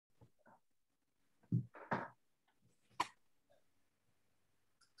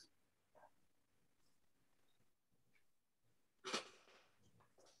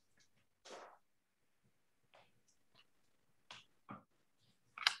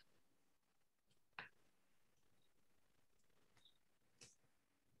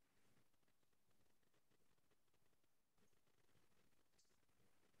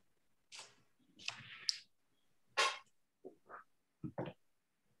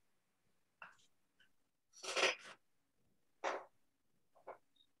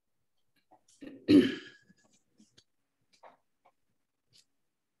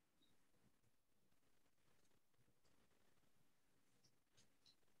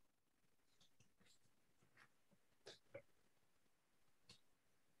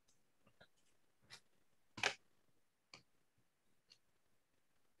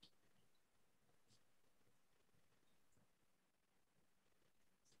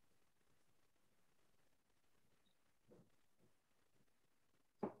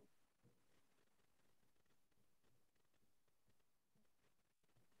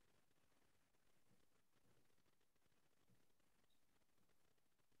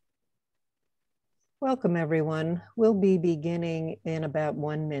Welcome, everyone. We'll be beginning in about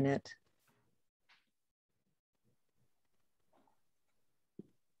 1 minute.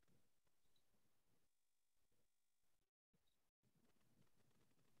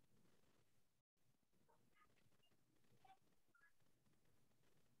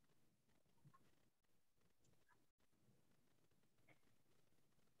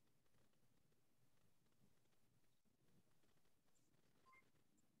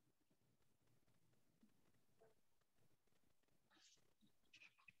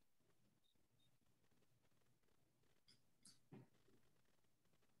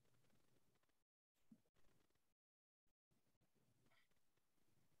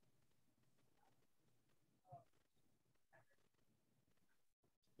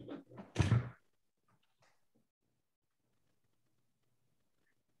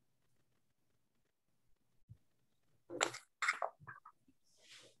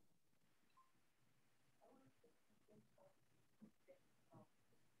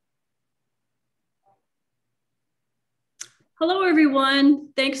 Hello, everyone.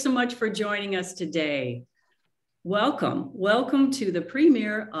 Thanks so much for joining us today. Welcome to the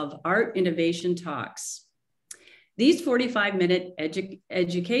premiere of Art Innovation Talks. These 45-minute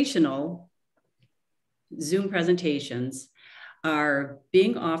educational Zoom presentations are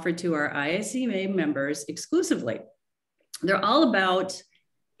being offered to our ISEA members exclusively. They're all about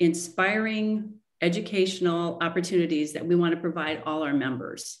inspiring educational opportunities that we want to provide all our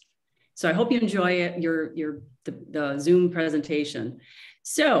members. So I hope you enjoy it, the Zoom presentation.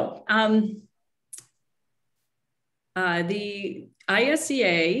 So the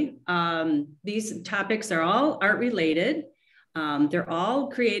ISEA, these topics are all art related. They're all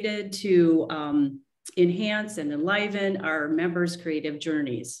created to enhance and enliven our members' creative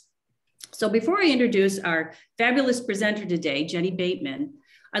journeys. So before I introduce our fabulous presenter today, Jenni Bateman,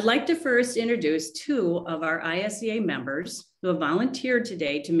 I'd like to first introduce two of our ISEA members who have volunteered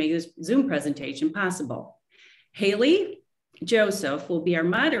today to make this Zoom presentation possible. Haley Joseph will be our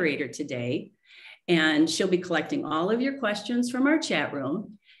moderator today, and she'll be collecting all of your questions from our chat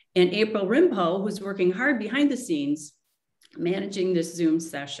room. And April Rimpo, who's working hard behind the scenes, managing this Zoom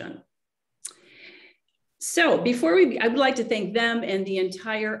session. So I would like to thank them and the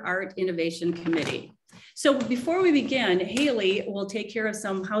entire Art Innovation Committee. So before we begin, Haley will take care of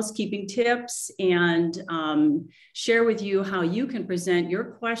some housekeeping tips and share with you how you can present your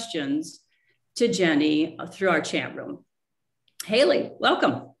questions to Jenni through our chat room. Haley,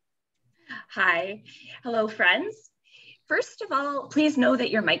 welcome. Hi, hello friends. First of all, please know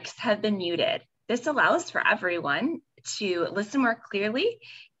that your mics have been muted. This allows for everyone to listen more clearly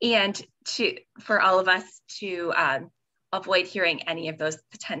and for all of us to avoid hearing any of those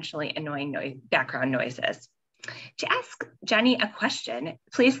potentially annoying background noises. To ask Jenni a question,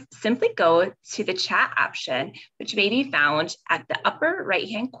 please simply go to the chat option, which may be found at the upper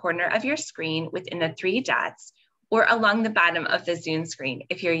right-hand corner of your screen within the three dots, or along the bottom of the Zoom screen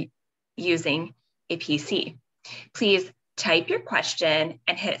if you're using a PC. Please type your question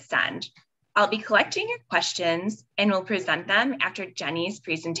and hit send. I'll be collecting your questions and will present them after Jenni's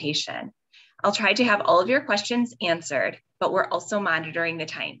presentation. I'll try to have all of your questions answered, but we're also monitoring the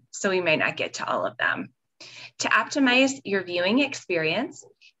time, so we may not get to all of them. To optimize your viewing experience,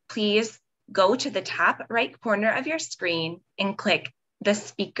 please go to the top right corner of your screen and click the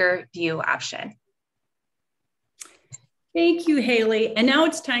speaker view option. Thank you, Haley. And now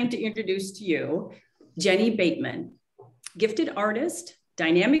it's time to introduce to you Jenni Bateman, gifted artist,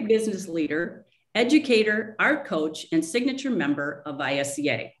 dynamic business leader, educator, art coach, and signature member of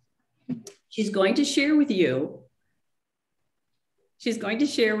ISEA. She's going to share with you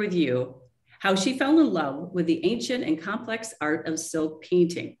how she fell in love with the ancient and complex art of silk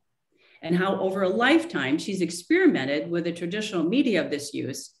painting, and how over a lifetime she's experimented with the traditional media of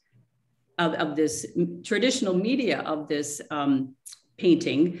this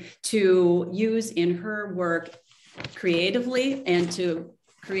painting to use in her work creatively and to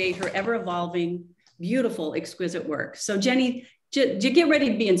create her ever-evolving, beautiful, exquisite work. So Jenni, get ready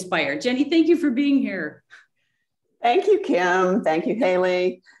to be inspired. Jenni, thank you for being here. Thank you, Kim. Thank you,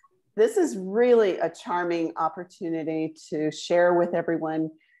 Haley. This is really a charming opportunity to share with everyone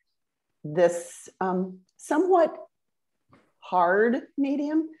this somewhat hard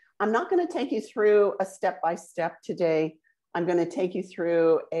medium. I'm not going to take you through a step-by-step today. I'm going to take you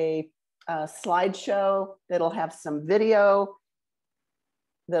through a slideshow that'll have some video,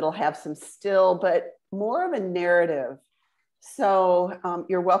 that'll have some still, but more of a narrative. So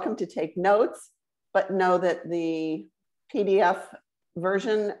you're welcome to take notes, but know that the PDF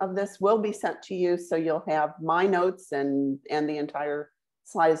version of this will be sent to you, so you'll have my notes and the entire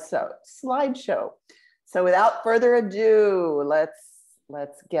slideshow. So without further ado,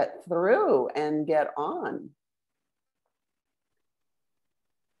 let's get through and get on.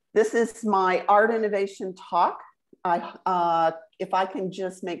 This is my art innovation talk. If I can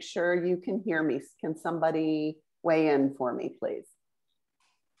just make sure you can hear me. Can somebody weigh in for me, please?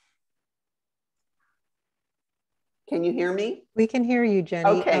 Can you hear me? We can hear you,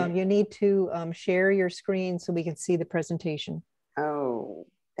 Jenny. Okay. You need to share your screen so we can see the presentation. Oh,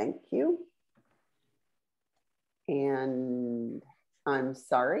 thank you. And I'm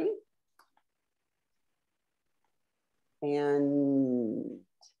sorry. And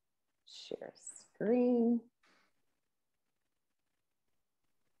share screen.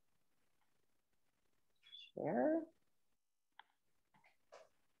 Share.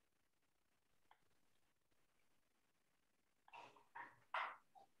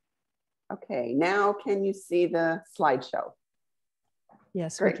 Okay, now can you see the slideshow?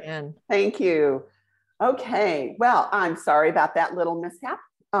 Yes, Great. we can. Thank you. Okay, well, I'm sorry about that little mishap.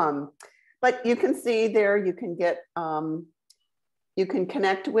 But you can see there, you can get, you can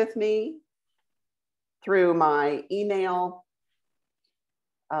connect with me through my email,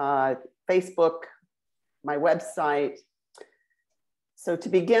 Facebook, my website. So to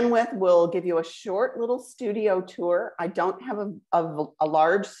begin with, we'll give you a short little studio tour. I don't have a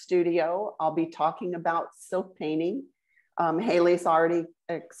large studio. I'll be talking about silk painting. Haley's already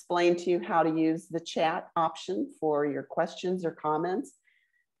explained to you how to use the chat option for your questions or comments.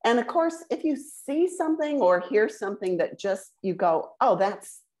 And of course, if you see something or hear something that just you go, oh,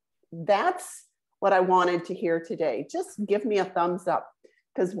 that's what I wanted to hear today, just give me a thumbs up,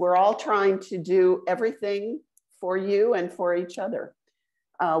 because we're all trying to do everything for you and for each other.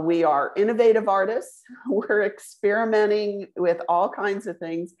 We are innovative artists. We're experimenting with all kinds of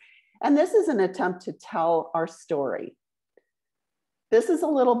things. And this is an attempt to tell our story. This is a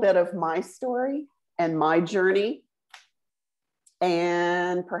little bit of my story and my journey.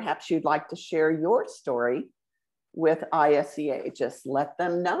 And perhaps you'd like to share your story with ISEA. Just let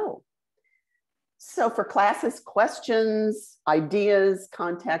them know. So for classes, questions, ideas,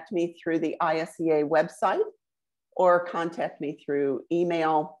 contact me through the ISEA website, or contact me through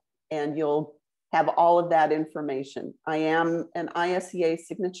email, and you'll have all of that information. I am an ISEA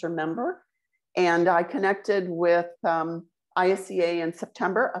signature member, and I connected with ISEA in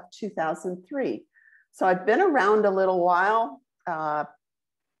September of 2003. So I've been around a little while,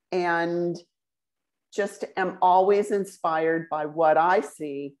 and just am always inspired by what I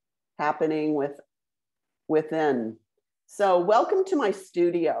see happening within. So welcome to my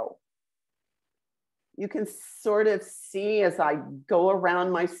studio. You can sort of see as I go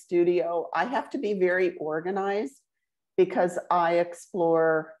around my studio, I have to be very organized because I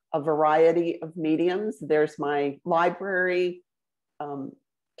explore a variety of mediums. There's my library,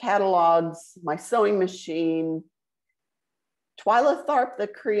 catalogs, my sewing machine, Twyla Tharp, The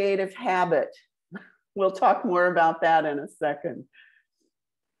Creative Habit. We'll talk more about that in a second.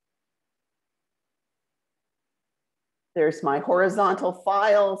 There's my horizontal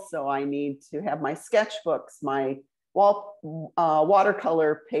file, so I need to have my sketchbooks, my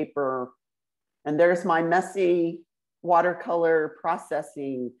watercolor paper, and there's my messy watercolor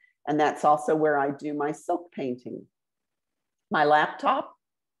processing, and that's also where I do my silk painting. My laptop,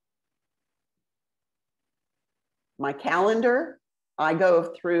 my calendar, I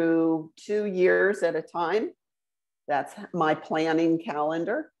go through 2 years at a time. That's my planning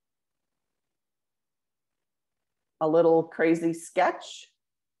calendar. A little crazy sketch.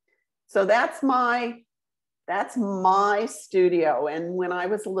 So that's my studio. And when I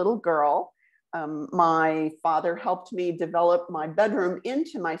was a little girl, my father helped me develop my bedroom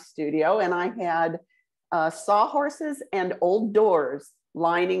into my studio, and I had sawhorses and old doors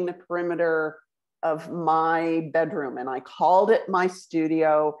lining the perimeter of my bedroom, and I called it my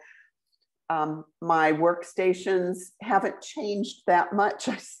studio. My workstations haven't changed that much.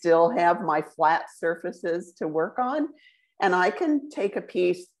 I still have my flat surfaces to work on, and I can take a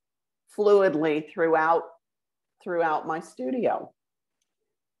piece fluidly throughout my studio.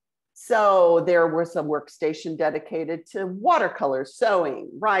 So there was a workstation dedicated to watercolor, sewing,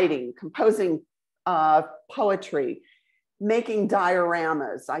 writing, composing poetry, making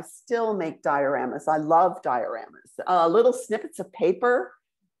dioramas. I still make dioramas. I love dioramas. Little snippets of paper.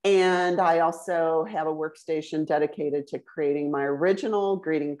 And I also have a workstation dedicated to creating my original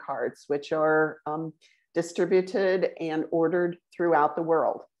greeting cards, which are distributed and ordered throughout the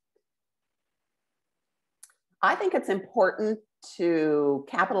world. I think it's important to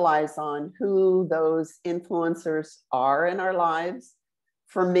capitalize on who those influencers are in our lives.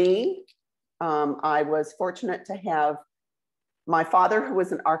 For me, I was fortunate to have my father, who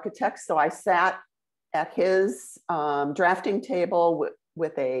was an architect, so I sat at his drafting table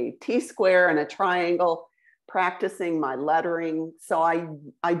with a T-square and a triangle, practicing my lettering. So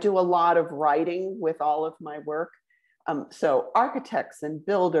I do a lot of writing with all of my work. So architects and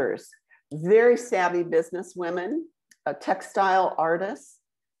builders, very savvy business women, textile artists,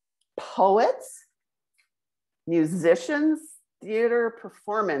 poets, musicians, theater,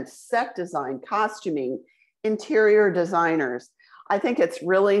 performance, set design, costuming, interior designers. I think it's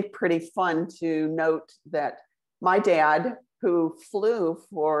really pretty fun to note that my dad, who flew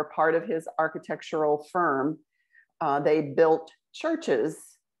for part of his architectural firm, they built churches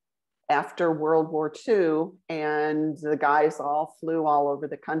after World War II, and the guys all flew all over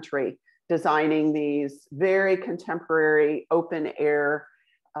the country designing these very contemporary open air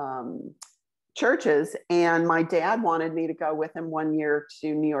churches. And my dad wanted me to go with him one year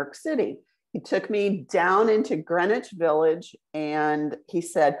to New York City. He took me down into Greenwich Village and he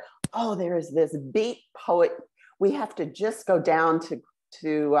said, oh, there is this beat poet. We have to just go down to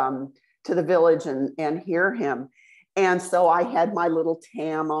the village and hear him. And so I had my little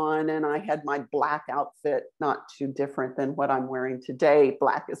tam on and I had my black outfit, not too different than what I'm wearing today.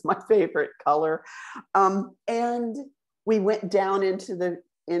 Black is my favorite color. And we went down into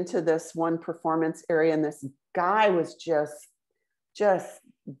this one performance area, and this guy was just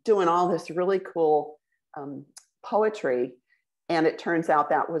doing all this really cool poetry. And it turns out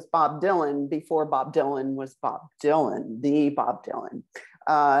that was Bob Dylan before Bob Dylan was Bob Dylan, the Bob Dylan.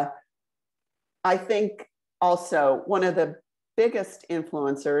 I think also one of the biggest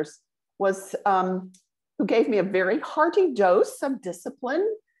influencers was who gave me a very hearty dose of discipline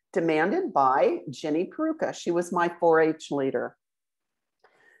demanded by Jenni Bateman. She was my 4-H leader.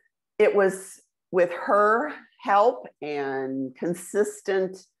 It was with her help and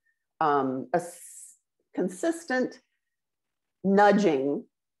consistent nudging,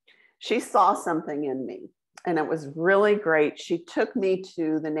 she saw something in me, and it was really great. She took me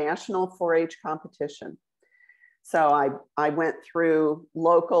to the national 4-H competition. So I went through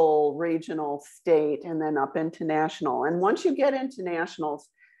local, regional, state, and then up into national. And once you get into nationals,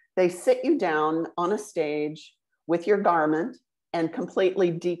 they sit you down on a stage with your garment and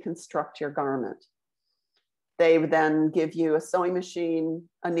completely deconstruct your garment. They then give you a sewing machine,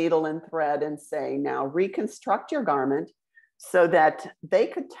 a needle and thread, and say, now reconstruct your garment so that they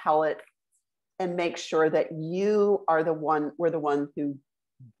could tell it and make sure that you are were the one who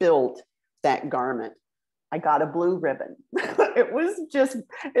built that garment. I got a blue ribbon.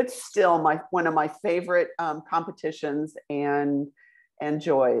 It's still one of my favorite competitions and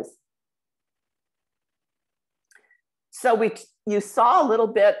joys. So you saw a little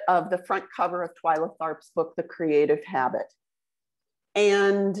bit of the front cover of Twyla Tharp's book, The Creative Habit.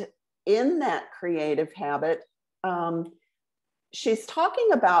 And in that creative habit, she's talking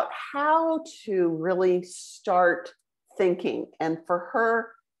about how to really start thinking. And for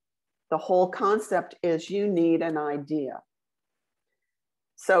her, the whole concept is you need an idea.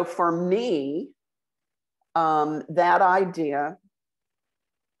 So for me, that idea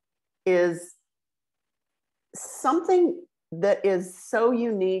is something that is so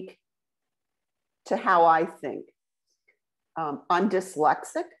unique to how I think. I'm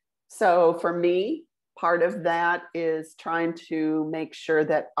dyslexic. So for me, part of that is trying to make sure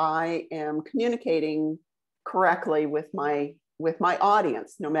that I am communicating correctly with my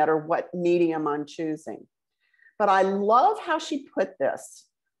audience, no matter what medium I'm choosing. But I love how she put this.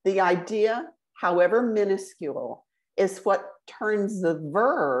 The idea, however minuscule, is what turns the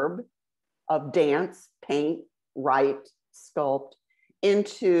verb of dance, paint, write, sculpt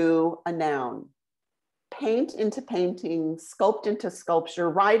into a noun. Paint into painting, sculpt into sculpture,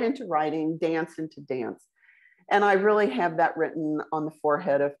 write into writing, dance into dance. And I really have that written on the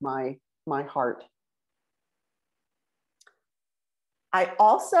forehead of my heart. I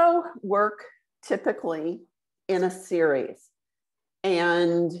also work typically in a series.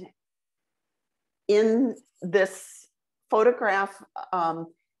 And in this photograph,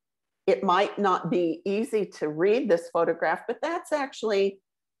 it might not be easy to read this photograph, but that's actually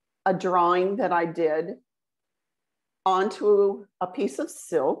a drawing that I did onto a piece of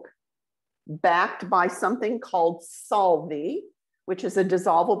silk backed by something called Solvi, which is a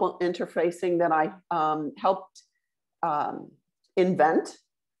dissolvable interfacing that I helped invent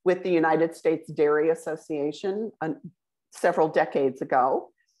with the United States Dairy Association several decades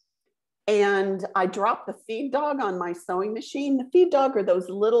ago. And I dropped the feed dog on my sewing machine. The feed dog are those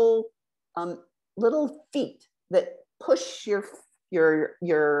little feet that push your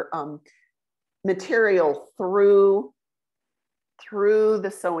material through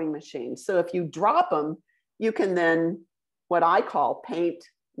the sewing machine. So if you drop them, you can then what I call paint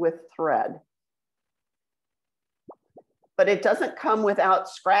with thread. But it doesn't come without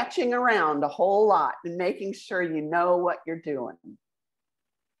scratching around a whole lot and making sure you know what you're doing.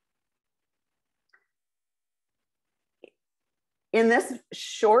 In this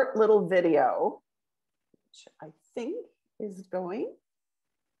short little video, which I think is going,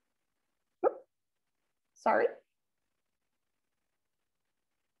 oops, sorry.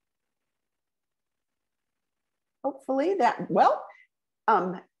 Hopefully that, well,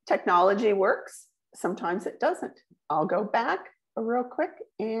 technology works. Sometimes it doesn't. I'll go back real quick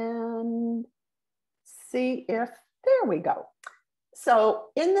and see if, there we go. So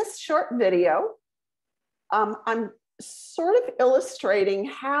in this short video, I'm sort of illustrating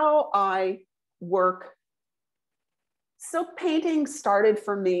how I work. Silk painting started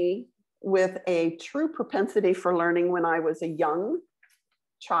for me with a true propensity for learning when I was a young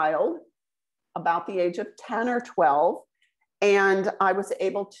child, about the age of 10 or 12. And I was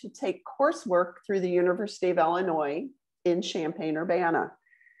able to take coursework through the University of Illinois in Champaign-Urbana.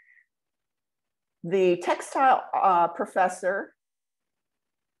 The textile professor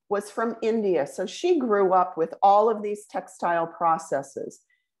was from India. So she grew up with all of these textile processes.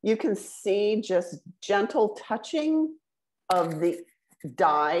 You can see just gentle touching of the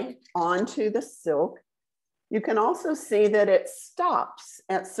dye onto the silk. You can also see that it stops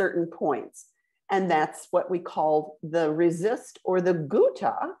at certain points. And that's what we call the resist or the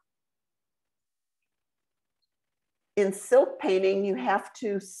gutta. In silk painting, you have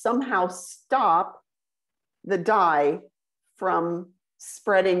to somehow stop the dye from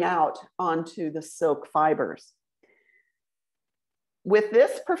spreading out onto the silk fibers. With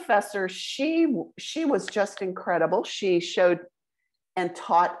this professor, she was just incredible. She showed and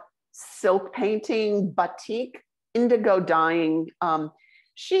taught silk painting, batik, indigo dyeing.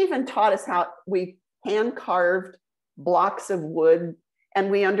 She even taught us how we hand carved blocks of wood, and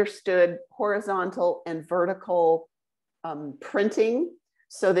we understood horizontal and vertical printing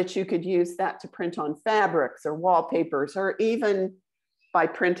so that you could use that to print on fabrics or wallpapers, or even by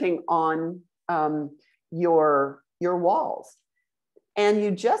printing on your walls. And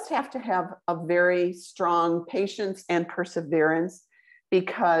you just have to have a very strong patience and perseverance,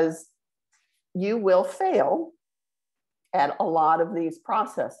 because you will fail at a lot of these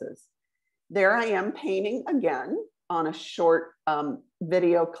processes. There I am painting again on a short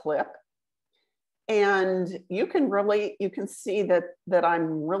video clip. And you can see that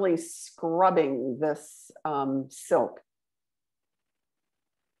I'm really scrubbing this silk.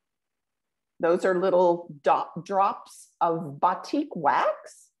 Those are little drops of batik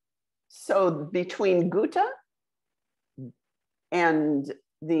wax. So between gutta and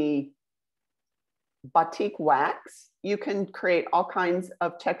the batik wax, you can create all kinds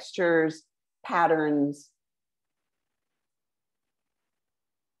of textures, patterns.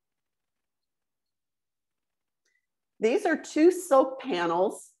 These are two silk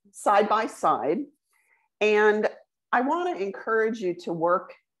panels side by side, and I want to encourage you to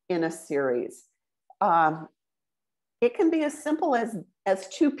work in a series. It can be as simple as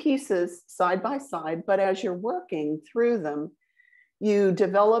two pieces side by side, but as you're working through them, you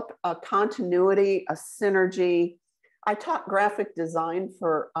develop a continuity, a synergy. I taught graphic design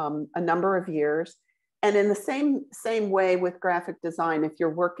for a number of years. And in the same way with graphic design, if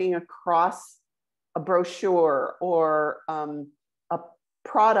you're working across a brochure or a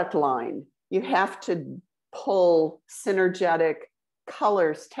product line, you have to pull synergetic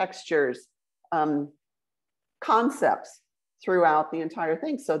colors, textures, concepts throughout the entire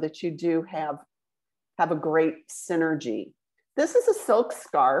thing so that you do have a great synergy. This is a silk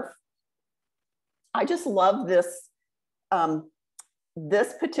scarf. I just love this,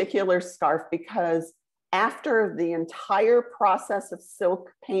 this particular scarf because after the entire process of silk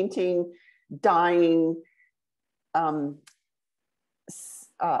painting, dyeing,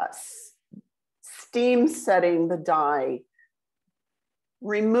 steam setting the dye,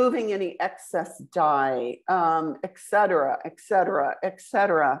 removing any excess dye, et cetera, et cetera, et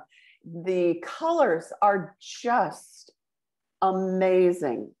cetera, the colors are just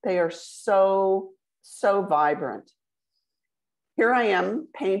amazing. They are so, so vibrant. Here I am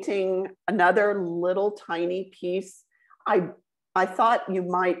painting another little tiny piece. I thought you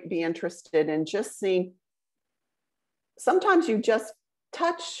might be interested in just seeing, sometimes you just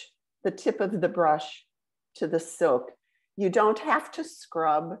touch the tip of the brush to the silk. You don't have to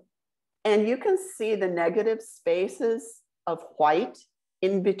scrub, and you can see the negative spaces of white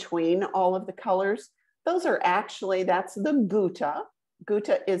in between all of the colors. Those are actually, that's the gutta.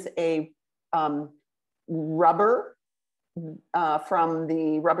 Gutta is a rubber from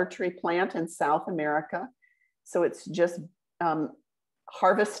the rubber tree plant in South America. So it's just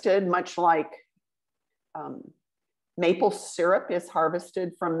harvested much like maple syrup is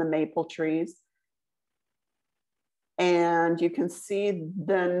harvested from the maple trees. And you can see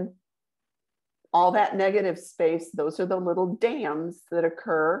then all that negative space, those are the little dams that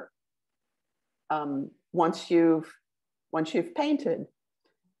occur once you've painted.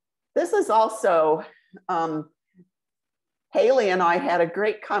 This is also, Haley and I had a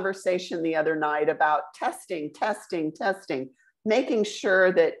great conversation the other night about testing, making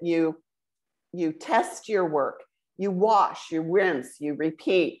sure that you test your work, you wash, you rinse, you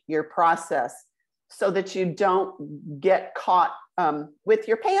repeat your process so that you don't get caught with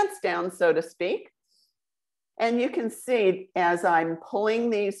your pants down, so to speak. And you can see as I'm pulling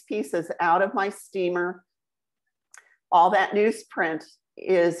these pieces out of my steamer, all that newsprint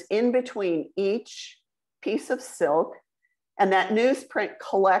is in between each piece of silk, and that newsprint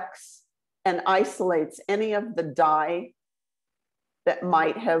collects and isolates any of the dye that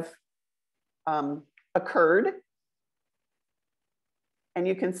might have occurred. And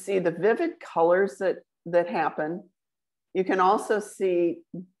you can see the vivid colors that happen. You can also see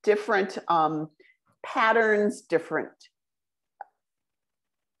different patterns,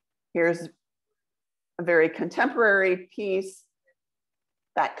 here's a very contemporary piece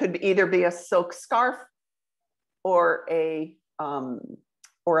that could either be a silk scarf or a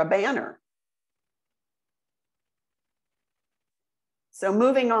banner. So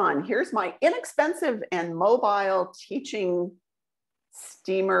moving on, here's my inexpensive and mobile teaching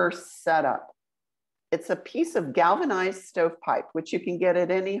steamer setup. It's a piece of galvanized stovepipe, which you can get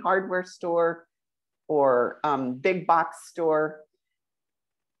at any hardware store or big box store.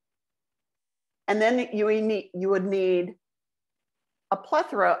 And then you would need a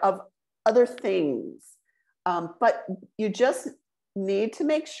plethora of other things. But you just need to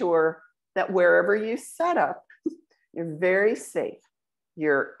make sure that wherever you set up, you're very safe.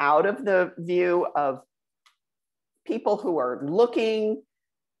 You're out of the view of people who are looking,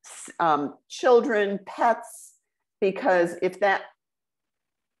 children, pets, because if that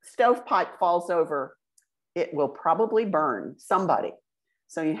stovepipe falls over, it will probably burn somebody.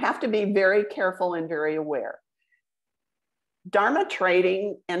 So you have to be very careful and very aware. Dharma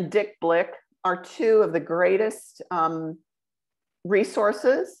Trading and Dick Blick are two of the greatest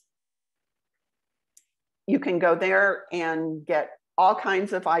resources. You can go there and get all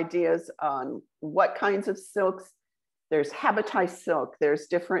kinds of ideas on what kinds of silks. There's habitai silk, there's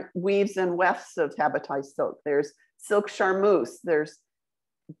different weaves and wefts of habitai silk, there's silk charmeuse, there's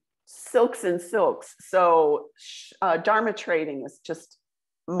silks and silks. So Dharma Trading is just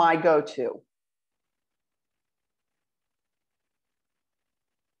my go-to.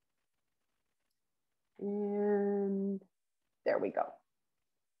 And there we go.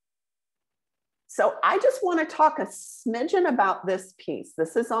 So I just want to talk a smidgen about this piece.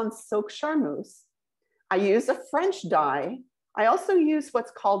 This is on silk charmeuse. I use a French dye. I also use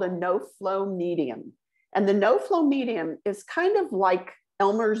what's called a no-flow medium. And the no-flow medium is kind of like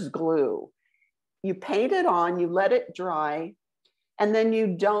Elmer's glue. You paint it on, you let it dry, and then you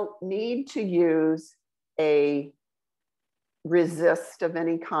don't need to use a resist of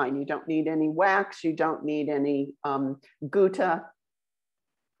any kind. You don't need any wax, you don't need any gutta.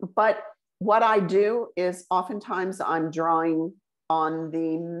 But what I do is oftentimes I'm drawing on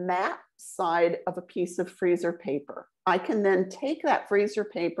the matte side of a piece of freezer paper. I can then take that freezer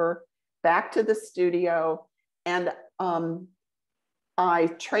paper back to the studio and I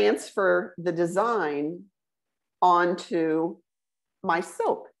transfer the design onto my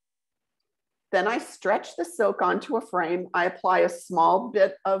silk. Then I stretch the silk onto a frame. I apply a small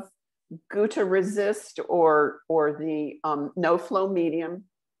bit of gutta resist or the no flow medium.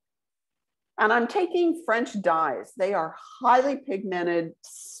 And I'm taking French dyes. They are highly pigmented,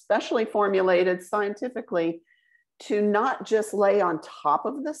 specially formulated scientifically to not just lay on top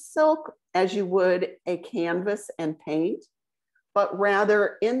of the silk as you would a canvas and paint, but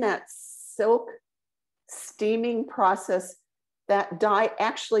rather in that silk steaming process, that dye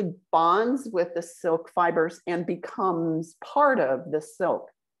actually bonds with the silk fibers and becomes part of the silk.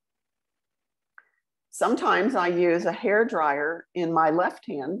 Sometimes I use a hair dryer in my left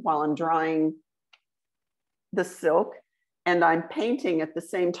hand while I'm drying the silk and I'm painting at the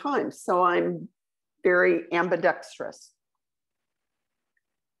same time. So I'm very ambidextrous.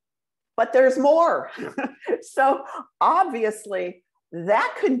 But there's more. So obviously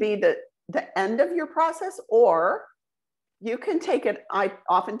that could be the end of your process, or you can take it,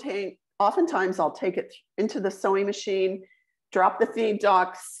 oftentimes I'll take it into the sewing machine, drop the feed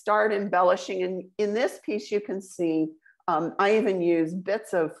dock, start embellishing. And in this piece, you can see, I even use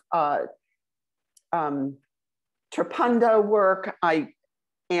bits of Trapunto work. I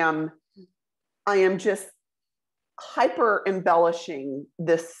am just hyper embellishing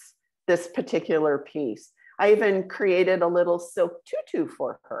this particular piece. I even created a little silk tutu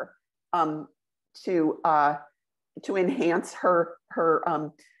for her to enhance her.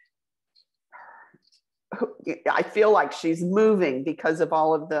 I feel like she's moving because of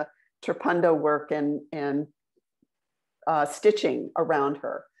all of the trapunto work and stitching around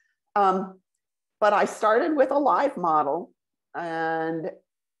her. But I started with a live model, and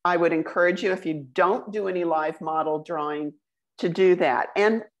I would encourage you, if you don't do any live model drawing, to do that.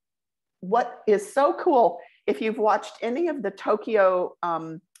 And what is so cool, if you've watched any of the Tokyo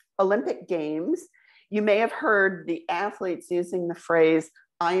Olympic Games, you may have heard the athletes using the phrase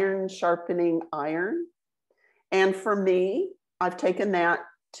iron sharpening iron. And for me, I've taken that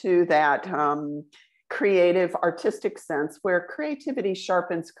to that creative, artistic sense where creativity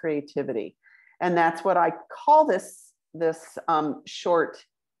sharpens creativity. And that's what I call this short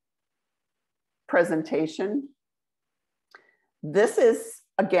presentation. This is,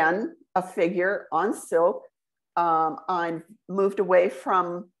 again, a figure on silk. I've moved away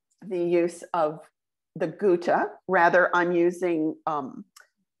from the use of the guta. Rather, I'm using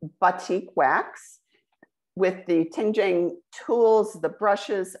batik wax with the Tingjang tools, the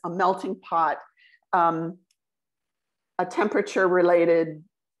brushes, a melting pot, a temperature-related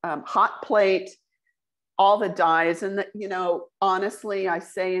hot plate, all the dyes. And, honestly, I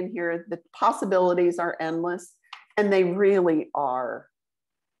say in here, the possibilities are endless, and they really are.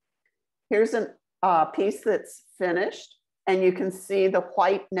 Here's a piece that's finished, and you can see the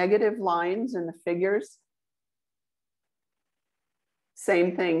white negative lines in the figures.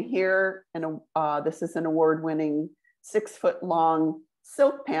 Same thing here, and this is an award-winning 6-foot-long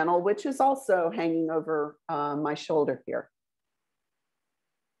silk panel, which is also hanging over my shoulder here.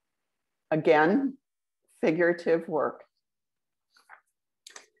 Again, figurative work.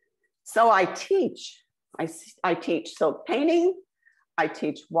 So I teach silk painting, I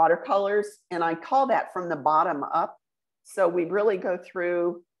teach watercolors, and I call that from the bottom up. So we really go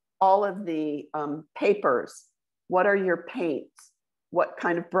through all of the papers. What are your paints? What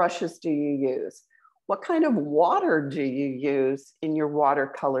kind of brushes do you use? What kind of water do you use in your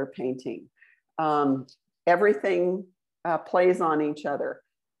watercolor painting? Everything plays on each other.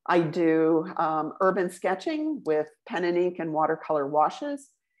 I do urban sketching with pen and ink and watercolor washes.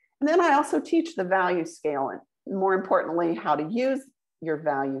 And then I also teach the value scale, and more importantly, how to use your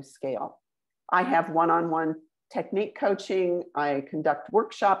value scale. I have one-on-one technique coaching. I conduct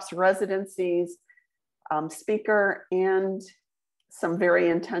workshops, residencies, speaker, and some very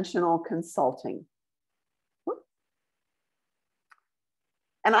intentional consulting.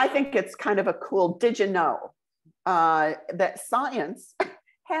 And I think it's kind of a cool, did you know that science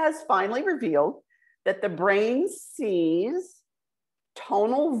has finally revealed that the brain sees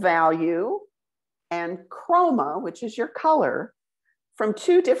tonal value and chroma, which is your color, from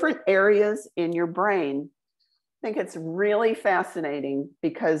 2 different areas in your brain. I think it's really fascinating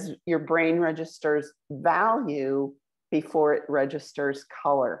because your brain registers value before it registers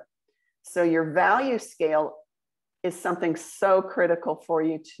color. So your value scale is something so critical for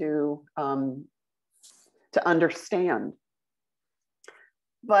you to understand.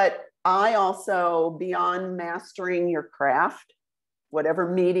 But I also, beyond mastering your craft,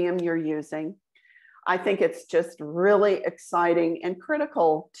 whatever medium you're using, I think it's just really exciting and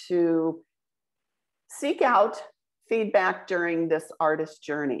critical to seek out feedback during this artist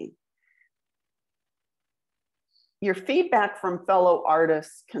journey. Your feedback from fellow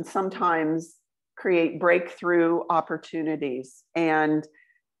artists can sometimes create breakthrough opportunities. And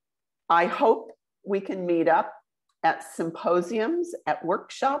I hope we can meet up at symposiums, at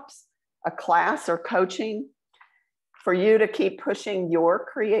workshops, a class or coaching for you to keep pushing your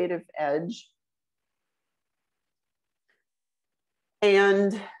creative edge.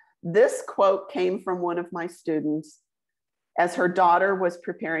 And this quote came from one of my students as her daughter was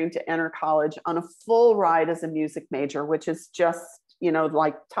preparing to enter college on a full ride as a music major, which is just,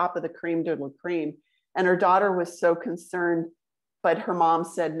 like top of the cream de la cream. And her daughter was so concerned, but her mom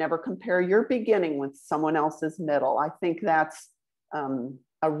said, never compare your beginning with someone else's middle. I think that's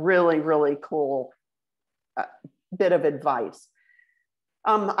a really, really cool bit of advice.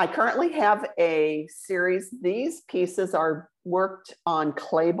 I currently have a series. These pieces are worked on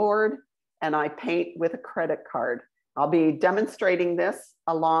clayboard, and I paint with a credit card. I'll be demonstrating this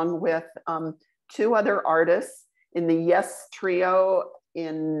along with 2 other artists in the Yes Trio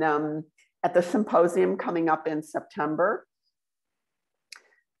at the symposium coming up in September.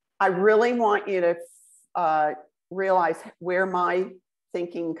 I really want you to realize where my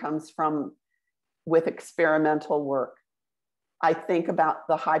thinking comes from with experimental work. I think about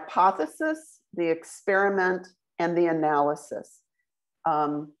the hypothesis, the experiment, and the analysis.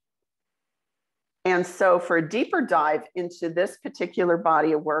 And so for a deeper dive into this particular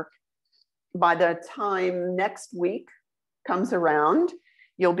body of work, by the time next week comes around,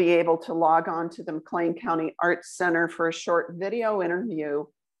 you'll be able to log on to the McLean County Arts Center for a short video interview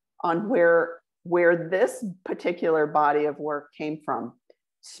on where this particular body of work came from,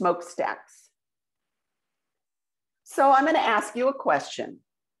 smokestacks. So I'm going to ask you a question.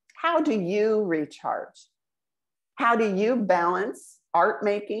 How do you recharge? How do you balance art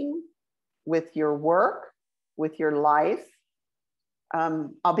making with your work, with your life?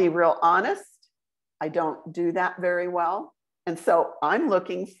 I'll be real honest, I don't do that very well. And so I'm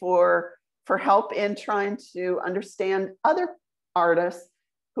looking for help in trying to understand other artists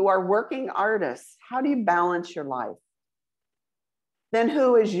who are working artists. How do you balance your life? Then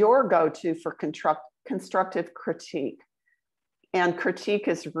who is your go-to for constructive critique? And critique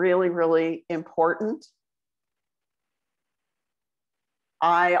is really, really important.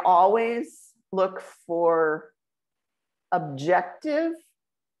 I always look for objective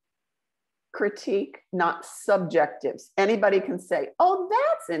critique, not subjectives. Anybody can say, oh,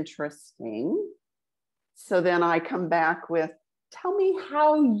 that's interesting. So then I come back with, tell me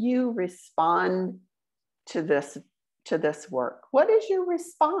how you respond to this work. What is your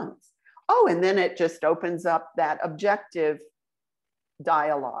response? Oh, and then it just opens up that objective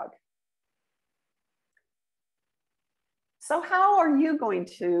dialogue. So how are you going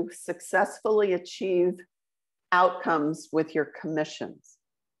to successfully achieve outcomes with your commissions?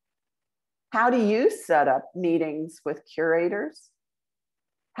 How do you set up meetings with curators?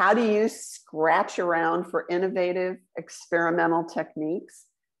 How do you scratch around for innovative experimental techniques?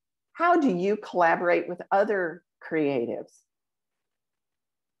 How do you collaborate with other creatives?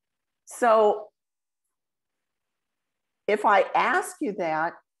 So if I ask you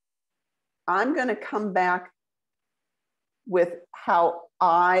that, I'm going to come back with how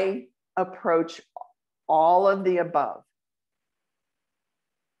I approach all of the above.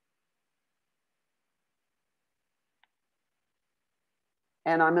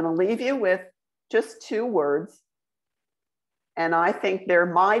 And I'm going to leave you with just 2 words. And I think they're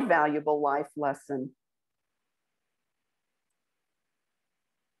my valuable life lesson.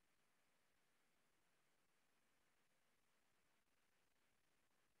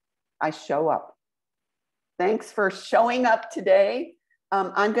 I show up. Thanks for showing up today.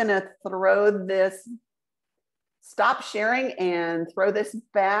 I'm going to stop sharing and throw this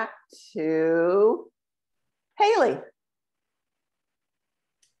back to Haley.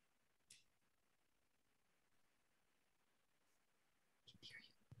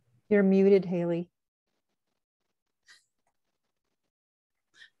 You're muted, Haley.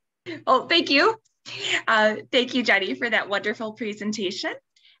 Oh, thank you. Thank you, Jenni, for that wonderful presentation.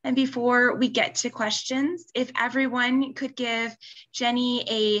 And before we get to questions, if everyone could give Jenni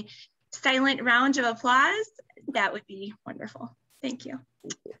a silent round of applause, that would be wonderful. Thank you.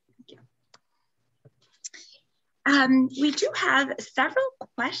 Thank you. We do have several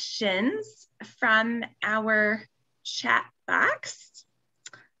questions from our chat box.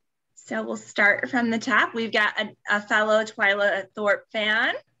 So we'll start from the top. We've got a fellow Twyla Thorpe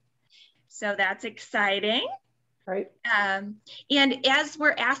fan. So that's exciting. Right. And as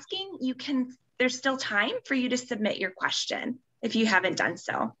we're asking, there's still time for you to submit your question if you haven't done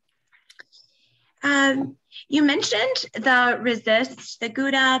so. You mentioned the resist, the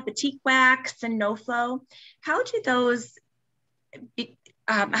Gouda, batik wax, and no flow. How are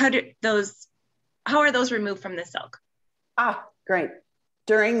those removed from the silk? Ah, great.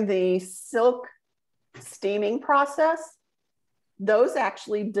 During the silk steaming process, those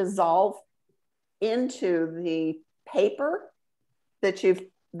actually dissolve into the paper that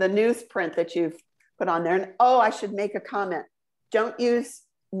the newsprint that you've put on there. And oh, I should make a comment. Don't use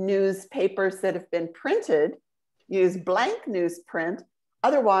newspapers that have been printed. Use blank newsprint.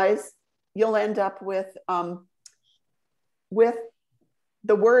 Otherwise, you'll end up with the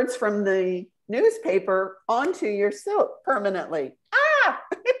words from the newspaper onto your silk permanently. Ah!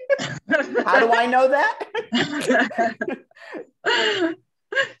 How do I know that?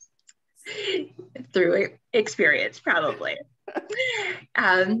 Through experience, probably.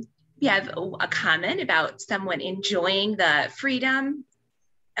 We have a comment about someone enjoying the freedom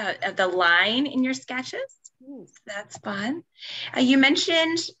of the line in your sketches. That's fun. You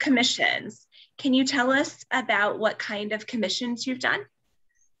mentioned commissions. Can you tell us about what kind of commissions you've done?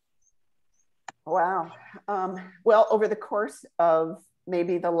 Wow. Well, over the course of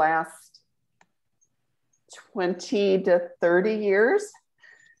maybe the last 20 to 30 years,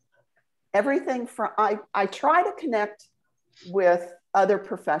 everything from, I try to connect with other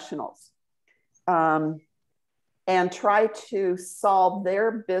professionals and try to solve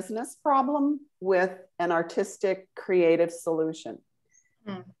their business problem with an artistic, creative solution.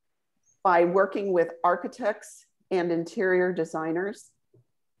 By working with architects and interior designers,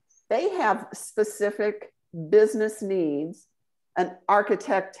 they have specific business needs. An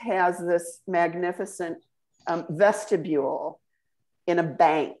architect has this magnificent vestibule in a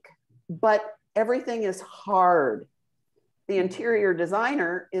bank, but everything is hard. The interior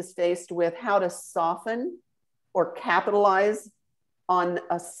designer is faced with how to soften or capitalize on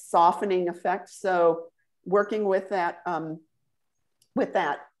a softening effect. So working with that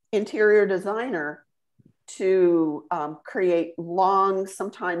interior designer to create long,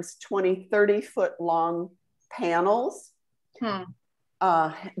 sometimes 20, 30 foot long panels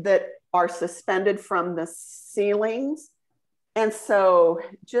that are suspended from the ceilings. And so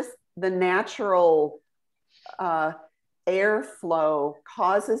just the natural airflow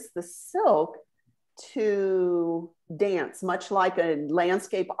causes the silk to dance, much like a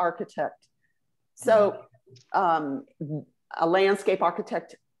landscape architect. So a landscape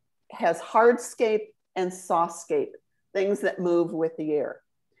architect has hardscape and softscape, things that move with the air.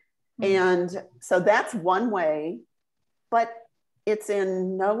 And so that's one way, but it's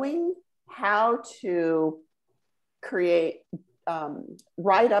in knowing how to create,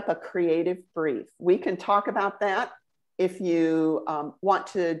 write up a creative brief. We can talk about that. If you want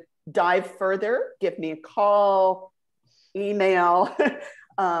to dive further, give me a call, email.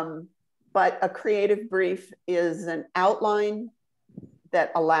 But a creative brief is an outline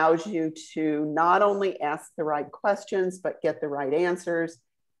that allows you to not only ask the right questions, but get the right answers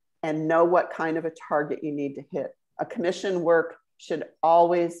and know what kind of a target you need to hit. A commission work should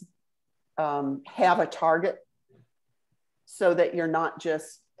always have a target so that you're not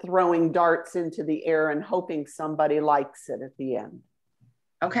just throwing darts into the air and hoping somebody likes it at the end.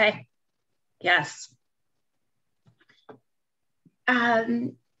 Okay. Yes.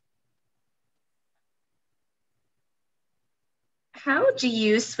 How do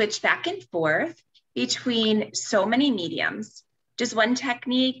you switch back and forth between so many mediums? Does one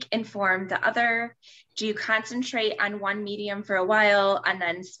technique inform the other? Do you concentrate on one medium for a while and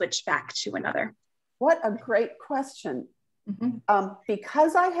then switch back to another? What a great question.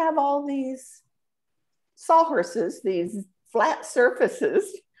 Because I have all these sawhorses, these flat surfaces,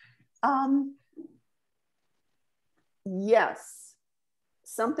 yes,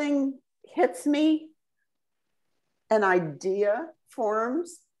 something hits me, an idea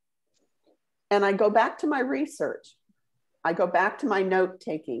forms, and I go back to my research. I go back to my note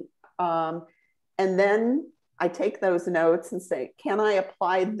taking. And then I take those notes and say, can I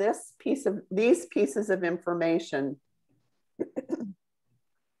apply these pieces of information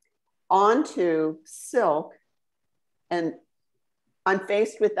onto silk? And I'm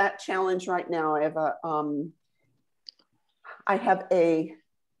faced with that challenge right now. I have a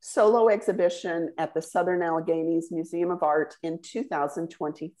solo exhibition at the Southern Alleghenies Museum of Art in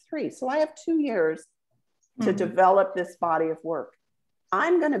 2023. So I have 2 years to develop this body of work.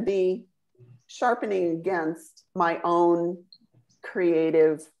 I'm going to be sharpening against my own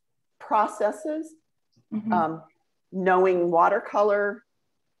creative processes, knowing watercolor,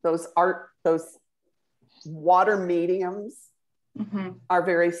 those water mediums are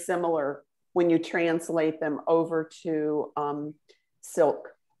very similar when you translate them over to silk.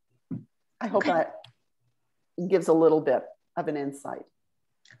 I hope that gives a little bit of an insight.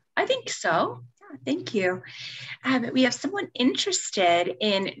 I think so. Yeah, thank you. We have someone interested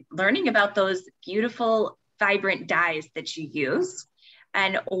in learning about those beautiful, vibrant dyes that you use.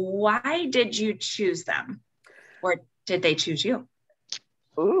 And why did you choose them? Or did they choose you?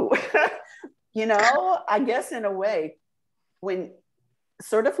 Ooh, I guess in a way, when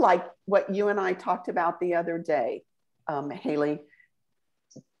sort of like what you and I talked about the other day, Haley,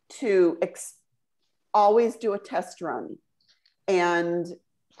 to always do a test run. And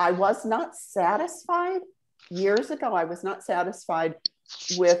I was not satisfied. Years ago, I was not satisfied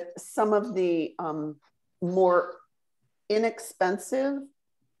with some of the more inexpensive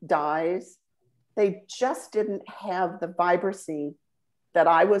dyes. They just didn't have the vibrancy that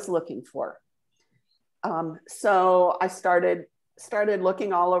I was looking for. So I started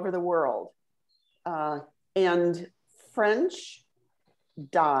looking all over the world. And French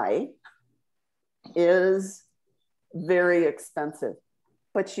dye is very expensive,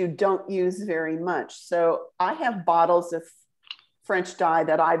 but you don't use very much. So I have bottles of French dye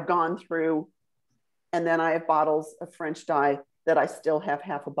that I've gone through, and then I have bottles of French dye that I still have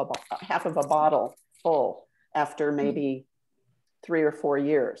half of a bottle full after maybe 3 or 4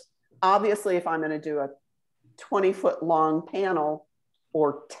 years. obviously, if I'm going to do a 20-foot long panel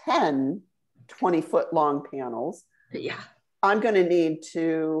or 10 20-foot long panels, Yeah. I'm going to need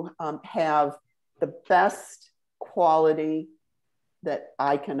to have the best quality that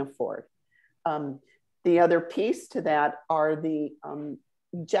I can afford. The other piece to that are the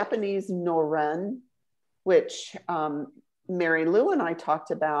Japanese noren, which Mary Lou and I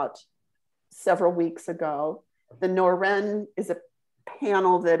talked about several weeks ago. The noren is a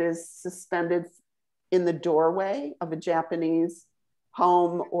panel that is suspended in the doorway of a Japanese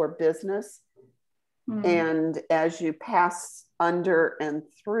home or business. And as you pass under and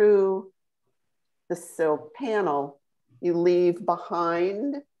through the silk panel, you leave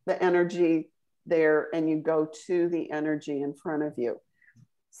behind the energy there and you go to the energy in front of you.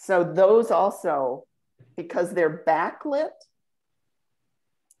 So those also, because they're backlit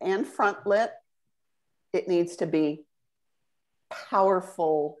and front lit, it needs to be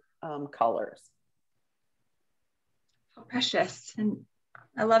powerful colors. How precious. And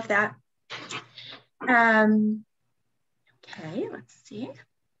I love that. Okay, let's see.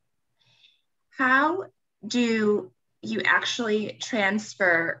 How do you actually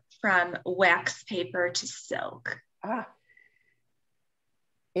transfer from wax paper to silk?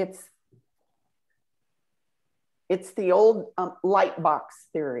 It's the old light box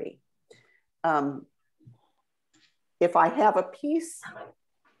theory. If I have a piece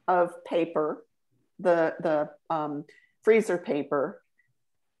of paper, the freezer paper,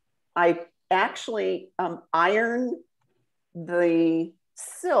 I actually iron the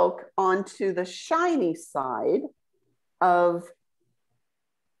silk onto the shiny side of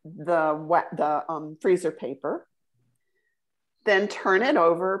the freezer paper, then turn it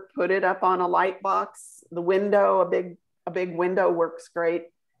over, put it up on a light box, the window, a big window works great,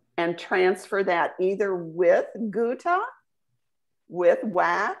 and transfer that either with Gutta, with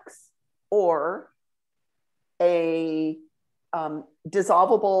wax, or a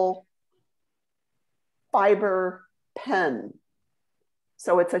dissolvable fiber pen.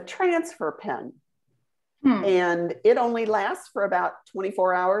 So it's a transfer pen. And it only lasts for about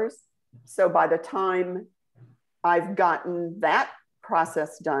 24 hours. So by the time I've gotten that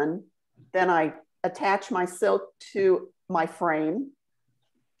process done, then I attach my silk to my frame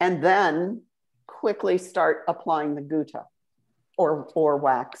and then quickly start applying the Gutta or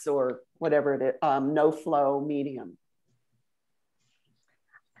wax or whatever it is, no flow medium.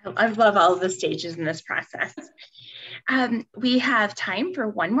 I love all of the stages in this process. We have time for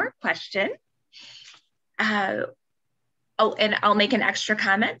one more question. Oh, and I'll make an extra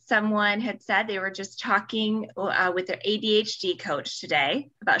comment. Someone had said they were just talking with their ADHD coach today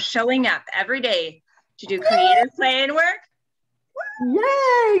about showing up every day to do creative play and work.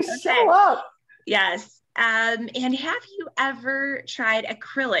 Yay, okay. Show up. Yes. And have you ever tried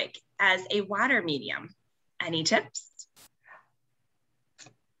acrylic as a water medium? Any tips?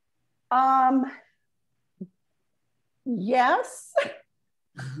 Yes,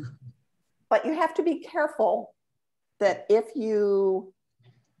 but you have to be careful that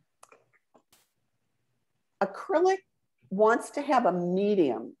acrylic wants to have a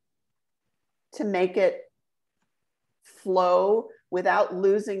medium to make it flow without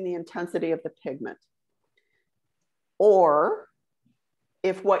losing the intensity of the pigment. Or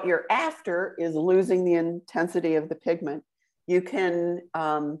if what you're after is losing the intensity of the pigment, you can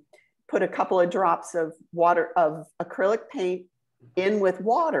put a couple of drops of acrylic paint in with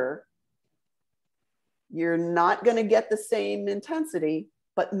water. You're not going to get the same intensity,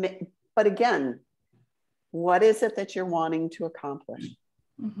 but again, what is it that you're wanting to accomplish?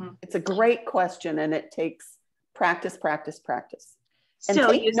 It's a great question, and it takes practice, practice, practice. And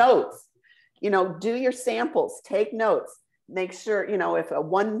so take notes. Do your samples, take notes. Make sure, if a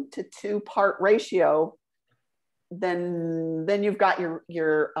 1 to 2 part ratio, then you've got your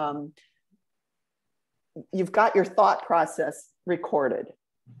thought process recorded.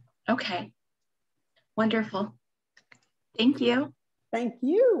 Okay. Wonderful. Thank you. Thank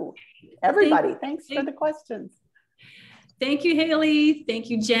you, everybody. Thanks for the questions. Thank you, Haley. Thank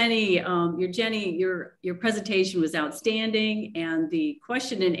you, Jenny. Your presentation was outstanding, and the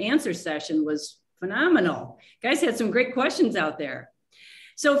question and answer session was phenomenal. You guys had some great questions out there.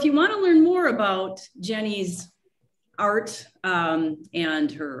 So if you want to learn more about Jenny's art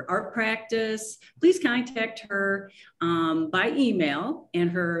and her art practice, please contact her by email,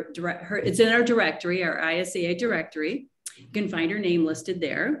 and it's in our directory, our ISEA directory. You can find her name listed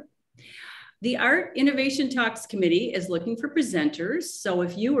there. The Art Innovation Talks Committee is looking for presenters. So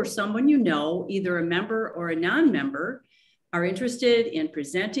if you or someone you know, either a member or a non-member, are interested in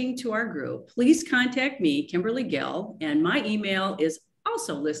presenting to our group, please contact me, Kimberly Gill, and my email is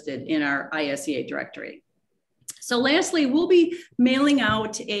also listed in our ISEA directory. So lastly, we'll be mailing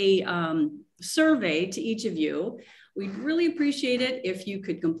out a survey to each of you. We'd really appreciate it if you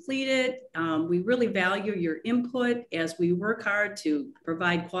could complete it. We really value your input as we work hard to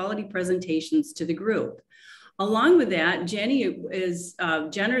provide quality presentations to the group. Along with that, Jenny is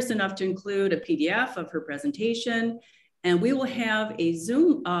generous enough to include a PDF of her presentation, and we will have a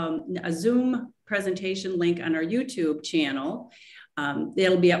Zoom presentation link on our YouTube channel.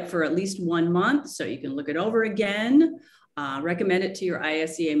 It'll be up for at least 1 month, so you can look it over again. Recommend it to your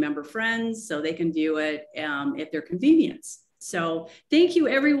ISEA member friends so they can view it at their convenience. So thank you,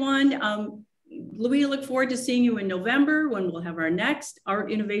 everyone. We look forward to seeing you in November when we'll have our next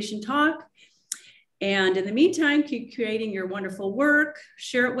Art Innovation Talk. And in the meantime, keep creating your wonderful work,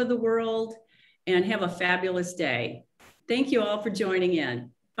 share it with the world, and have a fabulous day. Thank you all for joining in.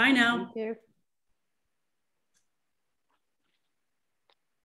 Bye now. Thank you.